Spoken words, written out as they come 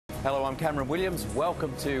Hello, I'm Cameron Williams.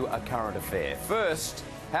 Welcome to A Current Affair. First,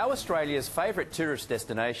 how Australia's favourite tourist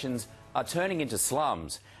destinations are turning into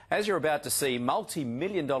slums. As you're about to see,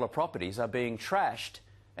 multi-million-dollar properties are being trashed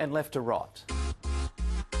and left to rot.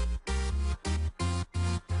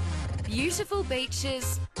 Beautiful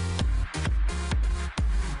beaches,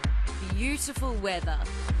 beautiful weather.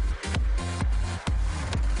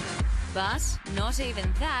 But not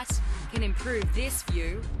even that can improve this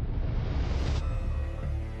view.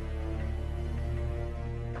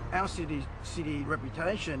 Our city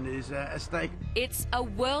reputation is at stake. It's a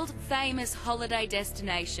world-famous holiday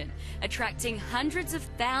destination, attracting hundreds of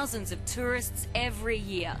thousands of tourists every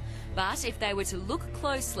year. But if they were to look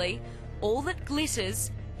closely, all that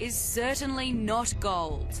glitters is certainly not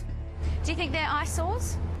gold. Do you think they're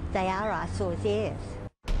eyesores? They are eyesores, yes.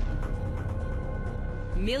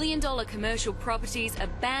 Million-dollar commercial properties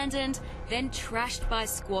abandoned, then trashed by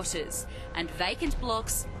squatters, and vacant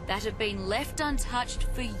blocks that have been left untouched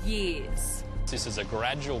for years. This is a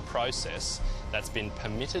gradual process that's been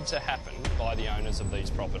permitted to happen by the owners of these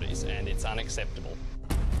properties, and it's unacceptable.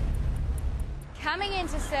 Coming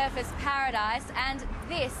into Surfers Paradise, and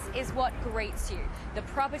this is what greets you. The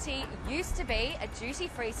property used to be a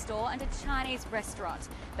duty-free store and a Chinese restaurant,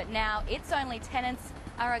 but now its only tenants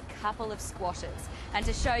are a couple of squatters. And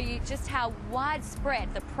to show you just how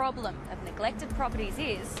widespread the problem of neglected properties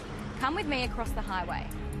is, come with me across the highway.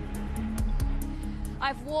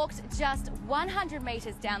 I've walked just 100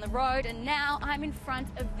 metres down the road and now I'm in front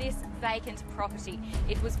of this vacant property.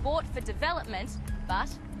 It was bought for development, but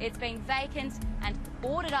it's been vacant and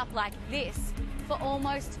boarded up like this for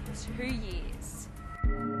almost 2 years.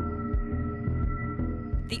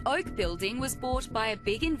 The Oak building was bought by a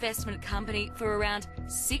big investment company for around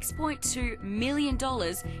 $6.2 million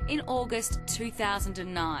in August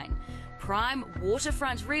 2009. Prime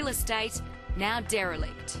waterfront real estate, now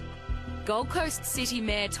derelict. Gold Coast City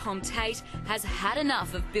Mayor Tom Tate has had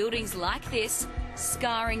enough of buildings like this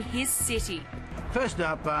scarring his city. First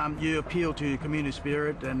up, you appeal to community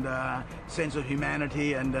spirit and sense of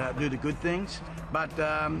humanity and do the good things. But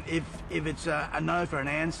if it's a no for an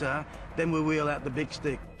answer, then we wheel out the big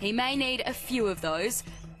stick. He may need a few of those.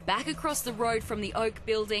 Back across the road from the Oak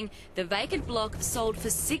building, the vacant block sold for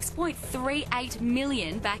 $6.38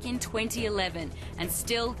 million back in 2011, and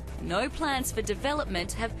still no plans for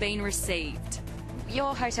development have been received.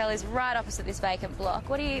 Your hotel is right opposite this vacant block.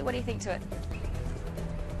 What do you think to it?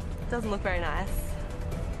 Doesn't look very nice.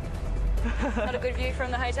 Not a good view from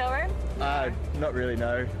the hotel room? Not really,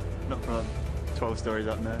 no. Not from 12 stories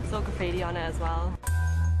up there. There's all graffiti on it as well.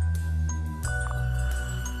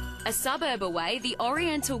 A suburb away, the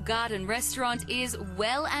Oriental Garden restaurant is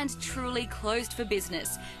well and truly closed for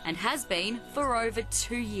business and has been for over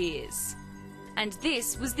 2 years. And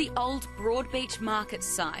this was the old Broadbeach market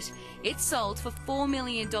site. It sold for $4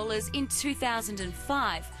 million in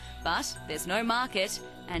 2005, but there's no market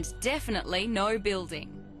and definitely no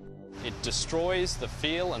building. It destroys the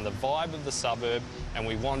feel and the vibe of the suburb, and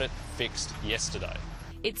we want it fixed yesterday.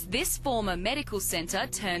 It's this former medical centre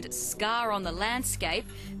turned scar on the landscape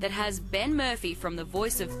that has Ben Murphy from the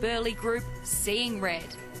Voice of Burleigh group seeing red.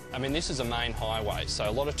 I mean, this is a main highway, so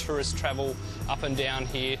a lot of tourists travel up and down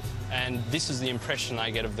here, and this is the impression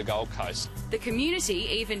they get of the Gold Coast. The community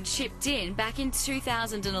even chipped in back in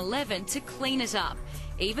 2011 to clean it up,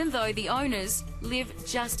 even though the owners live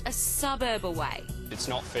just a suburb away. It's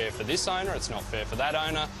not fair for this owner, it's not fair for that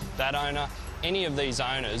owner, any of these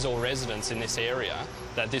owners or residents in this area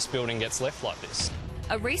that this building gets left like this.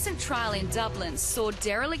 A recent trial in Dublin saw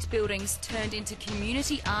derelict buildings turned into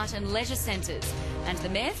community art and leisure centres, and the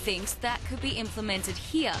mayor thinks that could be implemented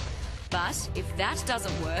here. But if that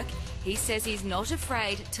doesn't work, he says he's not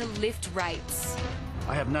afraid to lift rates.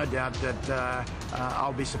 I have no doubt that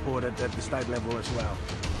I'll be supported at the state level as well.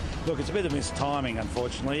 Look, it's a bit of mistiming,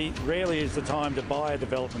 unfortunately. Rarely is the time to buy a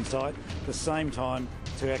development site the same time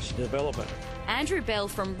to actually develop it. Andrew Bell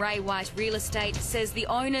from Ray White Real Estate says the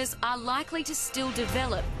owners are likely to still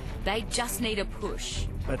develop. They just need a push.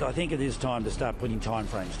 But I think it is time to start putting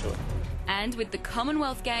timeframes to it. And with the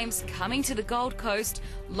Commonwealth Games coming to the Gold Coast,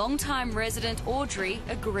 long-time resident Audrey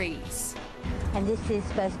agrees. And this is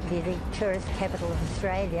supposed to be the tourist capital of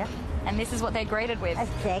Australia. And this is what they're greeted with.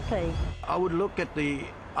 Exactly. I would look at the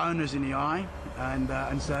owners in the eye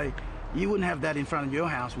and say, you wouldn't have that in front of your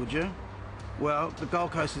house, would you? Well, the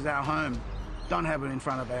Gold Coast is our home. Don't have it in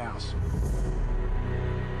front of ours.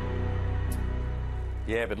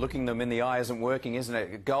 Yeah, but looking them in the eye isn't working, isn't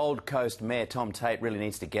it? Gold Coast Mayor Tom Tate really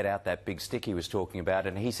needs to get out that big stick he was talking about,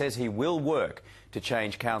 and he says he will work to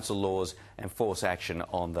change council laws and force action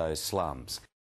on those slums.